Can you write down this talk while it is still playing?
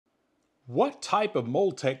What type of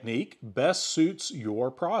mold technique best suits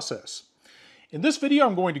your process? In this video,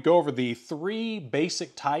 I'm going to go over the three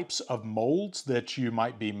basic types of molds that you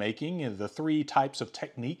might be making and the three types of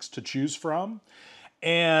techniques to choose from.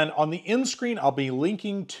 And on the end screen, I'll be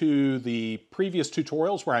linking to the previous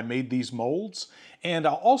tutorials where I made these molds. And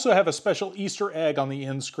I'll also have a special Easter egg on the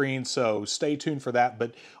end screen, so stay tuned for that.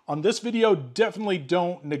 But on this video, definitely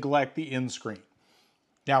don't neglect the end screen.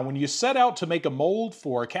 Now, when you set out to make a mold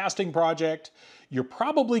for a casting project, you're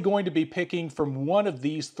probably going to be picking from one of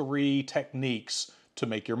these three techniques to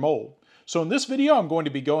make your mold. So in this video, I'm going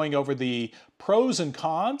to be going over the pros and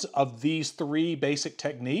cons of these three basic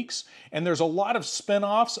techniques. And there's a lot of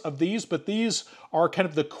spin-offs of these, but these are kind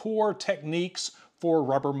of the core techniques for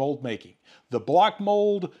rubber mold making. The block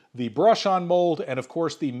mold, the brush-on mold, and of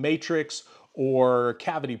course the matrix or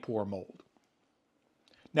cavity pour mold.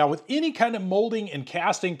 Now, with any kind of molding and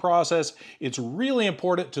casting process, it's really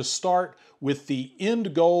important to start with the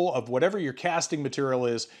end goal of whatever your casting material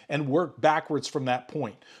is and work backwards from that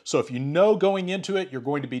point. So if you know going into it, you're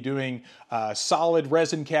going to be doing solid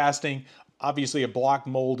resin casting, obviously a block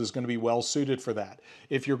mold is going to be well suited for that.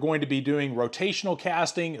 If you're going to be doing rotational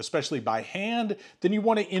casting, especially by hand, then you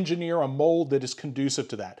want to engineer a mold that is conducive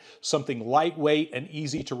to that. Something lightweight and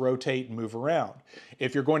easy to rotate and move around.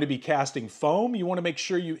 If you're going to be casting foam, you want to make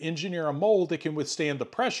sure you engineer a mold that can withstand the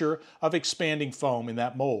pressure of expanding foam in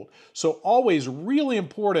that mold. So always really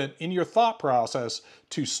important in your thought process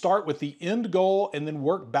to start with the end goal and then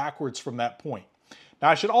work backwards from that point. Now,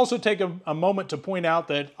 I should also take a moment to point out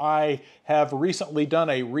that I have recently done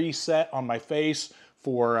a reset on my face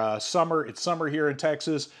for summer. It's summer here in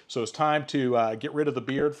Texas, so it's time to get rid of the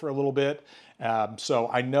beard for a little bit. So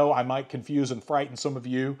I know I might confuse and frighten some of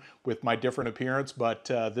you with my different appearance, but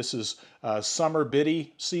this is summer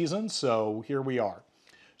biddy season, so here we are.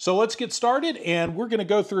 So let's get started, and we're going to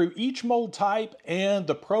go through each mold type and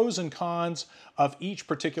the pros and cons of each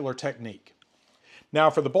particular technique. Now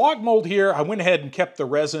for the block mold here, I went ahead and kept the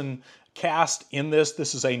resin cast in this.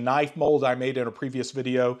 This is a knife mold I made in a previous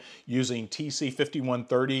video using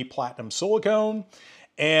TC5130 platinum silicone.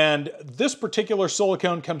 And this particular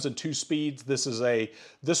silicone comes in two speeds. This was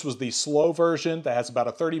the slow version that has about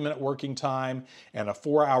a 30-minute working time and a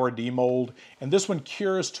 4-hour demold. And this one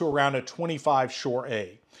cures to around a 25 short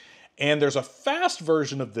A. And there's a fast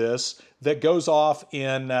version of this that goes off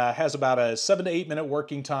in, has about a 7 to 8 minute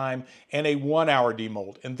working time and a 1-hour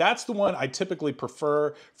demold. And that's the one I typically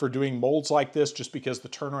prefer for doing molds like this just because the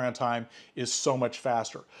turnaround time is so much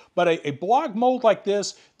faster. But a block mold like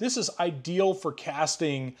this is ideal for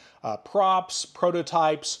casting props,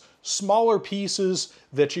 prototypes, smaller pieces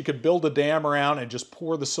that you could build a dam around and just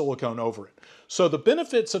pour the silicone over it. So the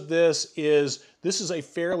benefits of this is a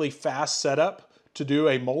fairly fast setup. To do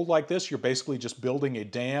a mold like this, you're basically just building a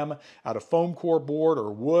dam out of foam core board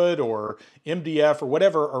or wood or MDF or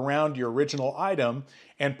whatever around your original item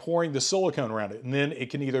and pouring the silicone around it. And then it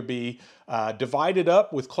can either be divided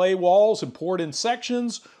up with clay walls and poured in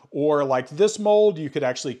sections, or like this mold, you could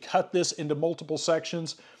actually cut this into multiple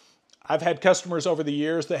sections. I've had customers over the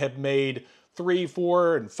years that have made 3,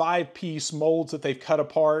 4, and 5-piece molds that they've cut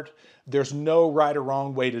apart. There's no right or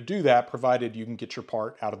wrong way to do that, provided you can get your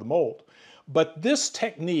part out of the mold. But this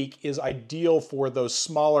technique is ideal for those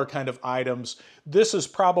smaller kind of items. This is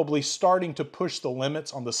probably starting to push the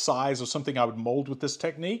limits on the size of something I would mold with this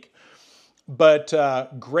technique. But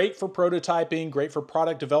great for prototyping, great for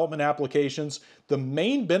product development applications. The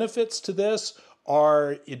main benefits to this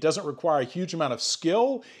are it doesn't require a huge amount of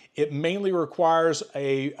skill. It mainly requires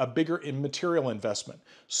a bigger material investment.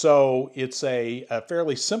 So it's a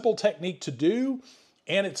fairly simple technique to do,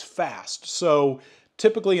 and it's fast. So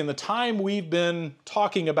typically in the time we've been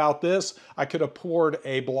talking about this, I could have poured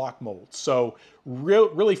a block mold. So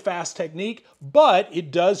really fast technique, but it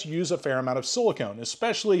does use a fair amount of silicone,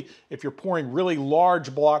 especially if you're pouring really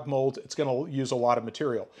large block molds, it's going to use a lot of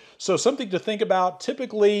material. So something to think about,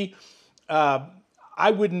 typically, I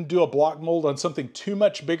wouldn't do a block mold on something too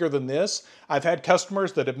much bigger than this. I've had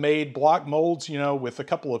customers that have made block molds, with a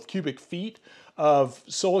couple of cubic feet of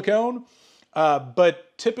silicone.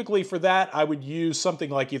 But typically for that, I would use something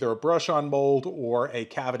like either a brush-on mold or a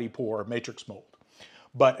cavity pour matrix mold.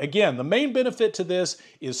 But again, the main benefit to this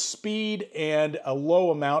is speed and a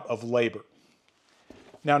low amount of labor.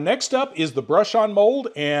 Now next up is the brush-on mold,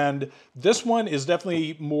 and this one is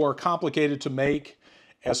definitely more complicated to make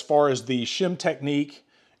as far as the shim technique.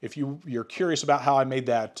 If you're curious about how I made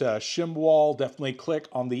that shim wall, definitely click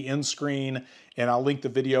on the end screen and I'll link the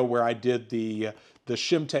video where I did the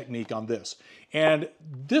shim technique on this. And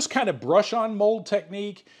this kind of brush-on mold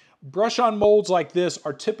technique Brush-on molds like this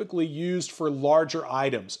are typically used for larger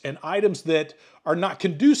items and items that are not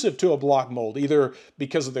conducive to a block mold, either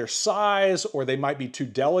because of their size or they might be too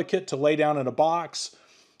delicate to lay down in a box.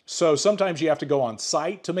 So sometimes you have to go on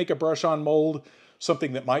site to make a brush-on mold,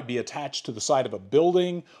 something that might be attached to the side of a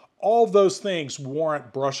building. All of those things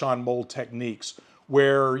warrant brush-on mold techniques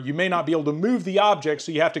where you may not be able to move the object,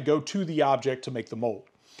 so you have to go to the object to make the mold.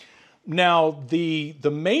 Now, the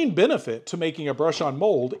main benefit to making a brush-on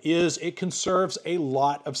mold is it conserves a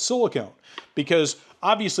lot of silicone, because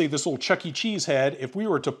obviously this little Chuck E. Cheese head, if we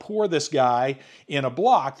were to pour this guy in a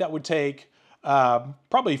block, that would take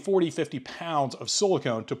probably 40, 50 pounds of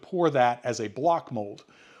silicone to pour that as a block mold.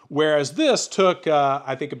 Whereas this took,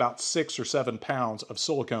 I think, about 6 or 7 pounds of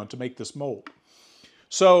silicone to make this mold.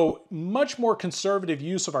 So much more conservative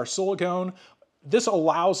use of our silicone. This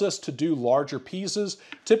allows us to do larger pieces.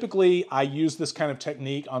 Typically, I use this kind of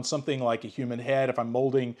technique on something like a human head, if I'm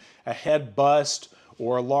molding a head bust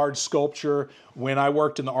or a large sculpture. When I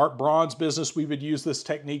worked in the art bronze business, we would use this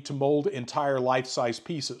technique to mold entire life-size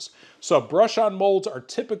pieces. So brush-on molds are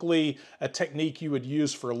typically a technique you would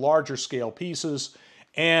use for larger scale pieces.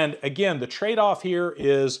 And again, the trade-off here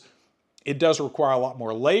is it does require a lot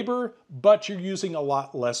more labor, but you're using a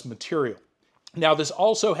lot less material. Now, this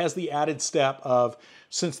also has the added step of,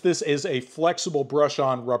 since this is a flexible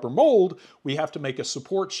brush-on rubber mold, we have to make a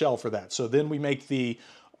support shell for that. So then we make the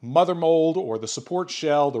mother mold or the support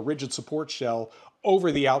shell, the rigid support shell,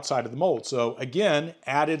 over the outside of the mold. So again,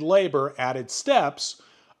 added labor, added steps,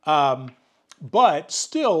 but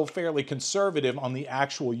still fairly conservative on the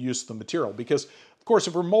actual use of the material. Because, of course,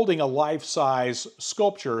 if we're molding a life-size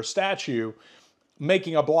sculpture or statue,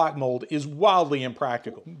 making a block mold is wildly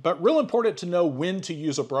impractical. But real important to know when to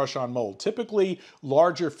use a brush-on mold. Typically,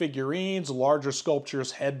 larger figurines, larger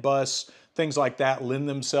sculptures, head busts, things like that lend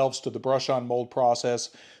themselves to the brush-on mold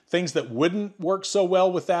process. Things that wouldn't work so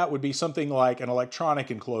well with that would be something like an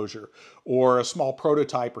electronic enclosure or a small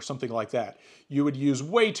prototype or something like that. You would use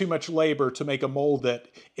way too much labor to make a mold that,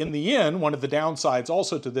 in the end, one of the downsides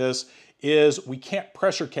also to this is we can't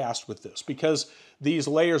pressure cast with this because these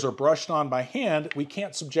layers are brushed on by hand. We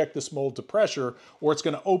can't subject this mold to pressure or it's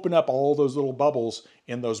going to open up all those little bubbles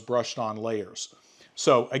in those brushed on layers.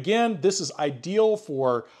 So again, this is ideal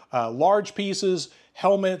for large pieces,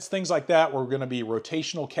 helmets, things like that, where we're going to be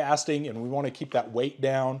rotational casting and we want to keep that weight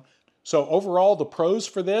down. So overall, the pros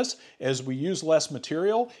for this is we use less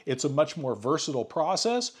material. It's a much more versatile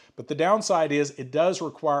process, but the downside is it does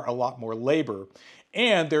require a lot more labor.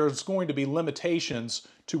 And there's going to be limitations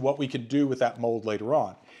to what we can do with that mold later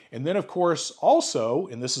on. And then of course also,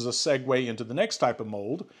 and this is a segue into the next type of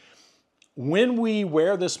mold, when we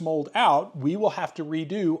wear this mold out, we will have to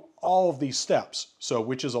redo all of these steps, so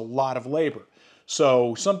which is a lot of labor.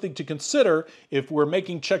 So something to consider, if we're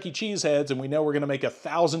making Chuck E. Cheese heads and we know we're going to make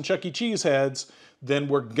 1,000 Chuck E. Cheese heads, then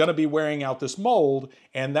we're going to be wearing out this mold,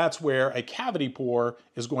 and that's where a cavity pour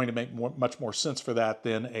is going to make much more sense for that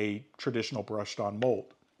than a traditional brushed-on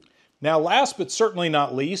mold. Now, last but certainly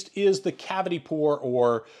not least is the cavity pour,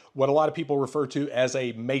 or what a lot of people refer to as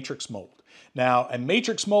a matrix mold. Now, a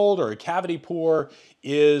matrix mold or a cavity pour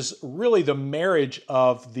is really the marriage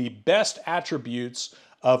of the best attributes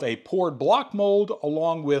of a poured block mold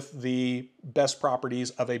along with the best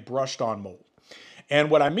properties of a brushed-on mold. And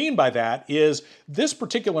what I mean by that is this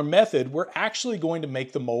particular method, we're actually going to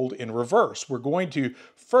make the mold in reverse. We're going to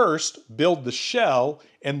first build the shell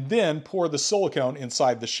and then pour the silicone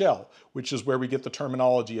inside the shell, which is where we get the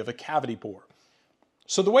terminology of a cavity pour.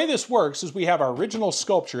 So the way this works is we have our original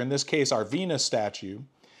sculpture, in this case our Venus statue,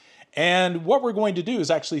 and what we're going to do is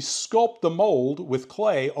actually sculpt the mold with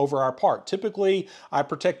clay over our part. Typically, I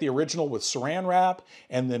protect the original with saran wrap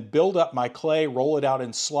and then build up my clay, roll it out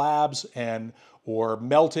in slabs, or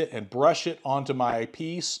melt it and brush it onto my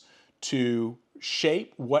piece to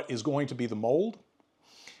shape what is going to be the mold.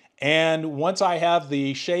 And once I have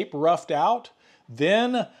the shape roughed out,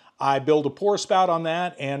 then I build a pour spout on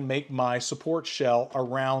that and make my support shell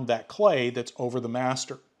around that clay that's over the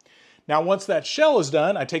master. Now, once that shell is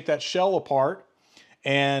done, I take that shell apart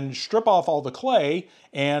and strip off all the clay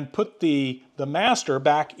and put the master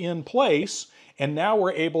back in place. And now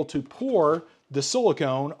we're able to pour the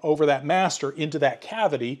silicone over that master into that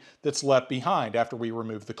cavity that's left behind after we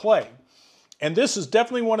remove the clay. And this is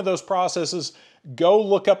definitely one of those processes. Go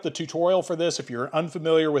look up the tutorial for this if you're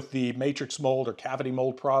unfamiliar with the matrix mold or cavity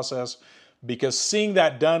mold process, because seeing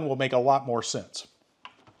that done will make a lot more sense.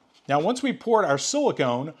 Now, once we poured our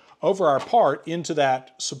silicone over our part into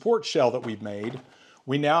that support shell that we've made,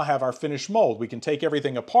 we now have our finished mold. We can take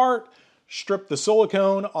everything apart, strip the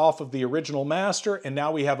silicone off of the original master, and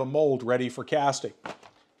now we have a mold ready for casting.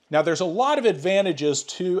 Now there's a lot of advantages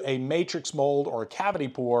to a matrix mold or a cavity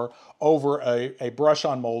pour over a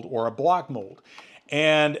brush-on mold or a block mold.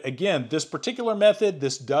 And again, this particular method,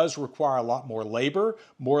 this does require a lot more labor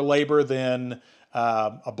than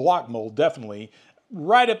a block mold, definitely.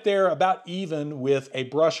 Right up there, about even with a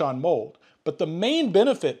brush-on mold. But the main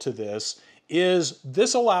benefit to this is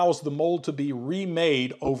this allows the mold to be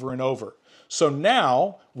remade over and over. So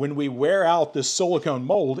now, when we wear out this silicone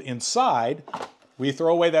mold inside, we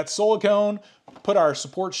throw away that silicone, put our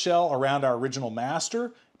support shell around our original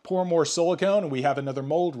master, pour more silicone, and we have another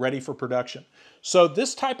mold ready for production. So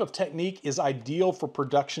this type of technique is ideal for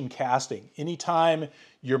production casting. Anytime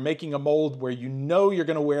you're making a mold where you know you're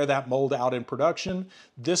going to wear that mold out in production,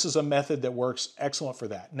 this is a method that works excellent for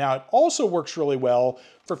that. Now, it also works really well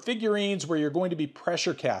for figurines where you're going to be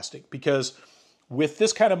pressure casting, because with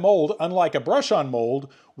this kind of mold, unlike a brush-on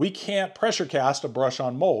mold, we can't pressure cast a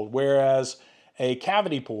brush-on mold, whereas a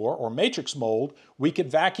cavity pour or matrix mold, we could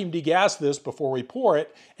vacuum degas this before we pour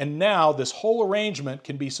it, and now this whole arrangement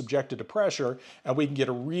can be subjected to pressure, and we can get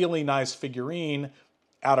a really nice figurine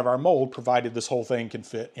out of our mold, provided this whole thing can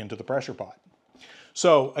fit into the pressure pot.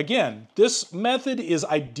 So again, this method is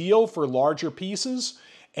ideal for larger pieces,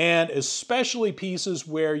 and especially pieces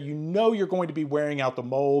where you know you're going to be wearing out the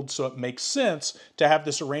mold, so it makes sense to have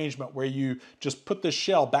this arrangement where you just put this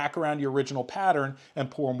shell back around your original pattern and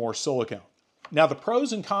pour more silicone. Now, the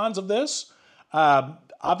pros and cons of this,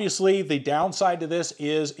 obviously the downside to this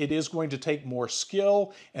is it is going to take more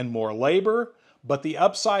skill and more labor, but the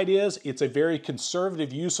upside is it's a very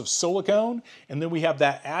conservative use of silicone, and then we have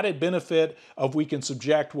that added benefit of we can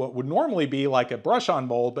subject what would normally be like a brush-on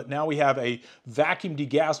mold, but now we have a vacuum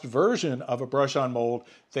degassed version of a brush-on mold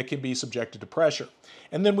that can be subjected to pressure.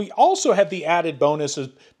 And then we also have the added bonus is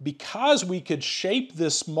because we could shape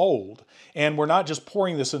this mold, and we're not just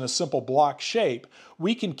pouring this in a simple block shape,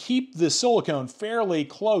 we can keep the silicone fairly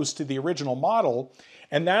close to the original model,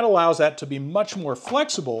 and that allows that to be much more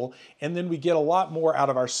flexible, and then we get a lot more out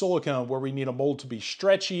of our silicone where we need a mold to be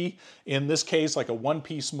stretchy, in this case like a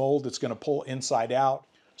one-piece mold that's going to pull inside out.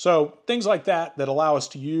 So things like that allow us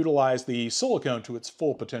to utilize the silicone to its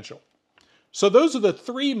full potential. So those are the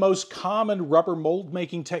three most common rubber mold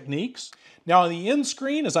making techniques. Now on the end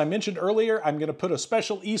screen, as I mentioned earlier, I'm going to put a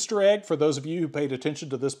special Easter egg for those of you who paid attention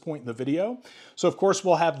to this point in the video. So of course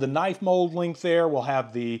we'll have the knife mold link there, we'll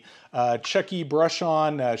have the Chucky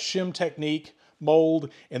Brushon shim technique mold,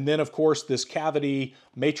 and then of course this cavity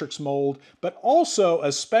matrix mold, but also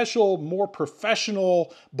a special, more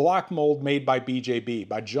professional block mold made by BJB,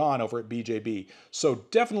 by John over at BJB. So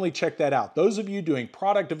definitely check that out. Those of you doing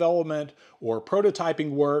product development or prototyping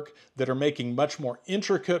work that are making much more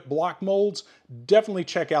intricate block molds, definitely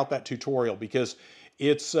check out that tutorial because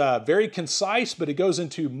it's very concise, but it goes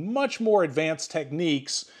into much more advanced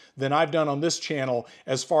techniques than I've done on this channel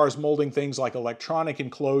as far as molding things like electronic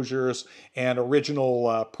enclosures and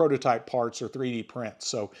original prototype parts or 3D prints.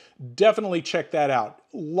 So definitely check that out.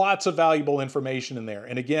 Lots of valuable information in there.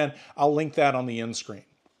 And again, I'll link that on the end screen.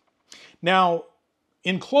 Now,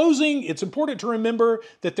 in closing, it's important to remember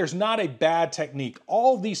that there's not a bad technique.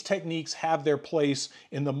 All of these techniques have their place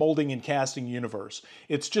in the molding and casting universe.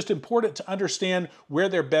 It's just important to understand where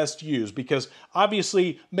they're best used because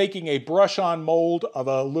obviously making a brush-on mold of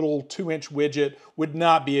a little 2-inch widget would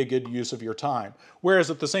not be a good use of your time. Whereas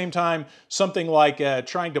at the same time, something like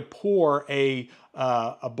trying to pour a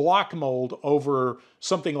block mold over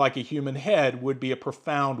something like a human head would be a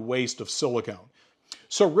profound waste of silicone.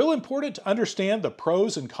 So real important to understand the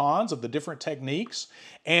pros and cons of the different techniques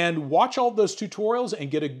and watch all those tutorials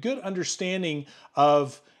and get a good understanding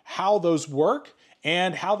of how those work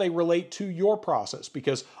and how they relate to your process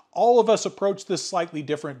because all of us approach this slightly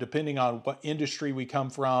different depending on what industry we come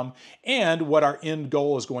from and what our end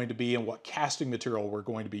goal is going to be and what casting material we're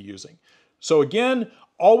going to be using. So again,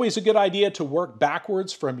 always a good idea to work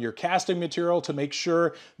backwards from your casting material to make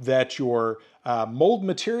sure that your mold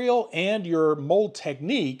material and your mold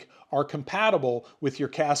technique are compatible with your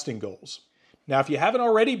casting goals. Now, if you haven't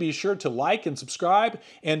already, be sure to like and subscribe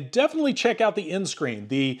and definitely check out the end screen.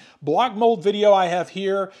 The block mold video I have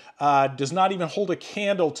here does not even hold a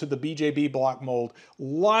candle to the BJB block mold.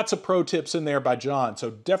 Lots of pro tips in there by John, so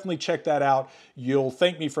definitely check that out. You'll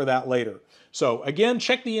thank me for that later. So again,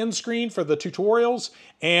 check the end screen for the tutorials,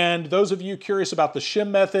 and those of you curious about the shim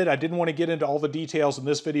method, I didn't want to get into all the details in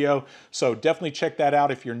this video, so definitely check that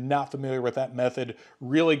out if you're not familiar with that method.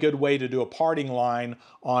 Really good way to do a parting line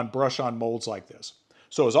on brush-on molds like this.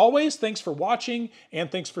 So as always, thanks for watching,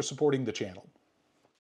 and thanks for supporting the channel.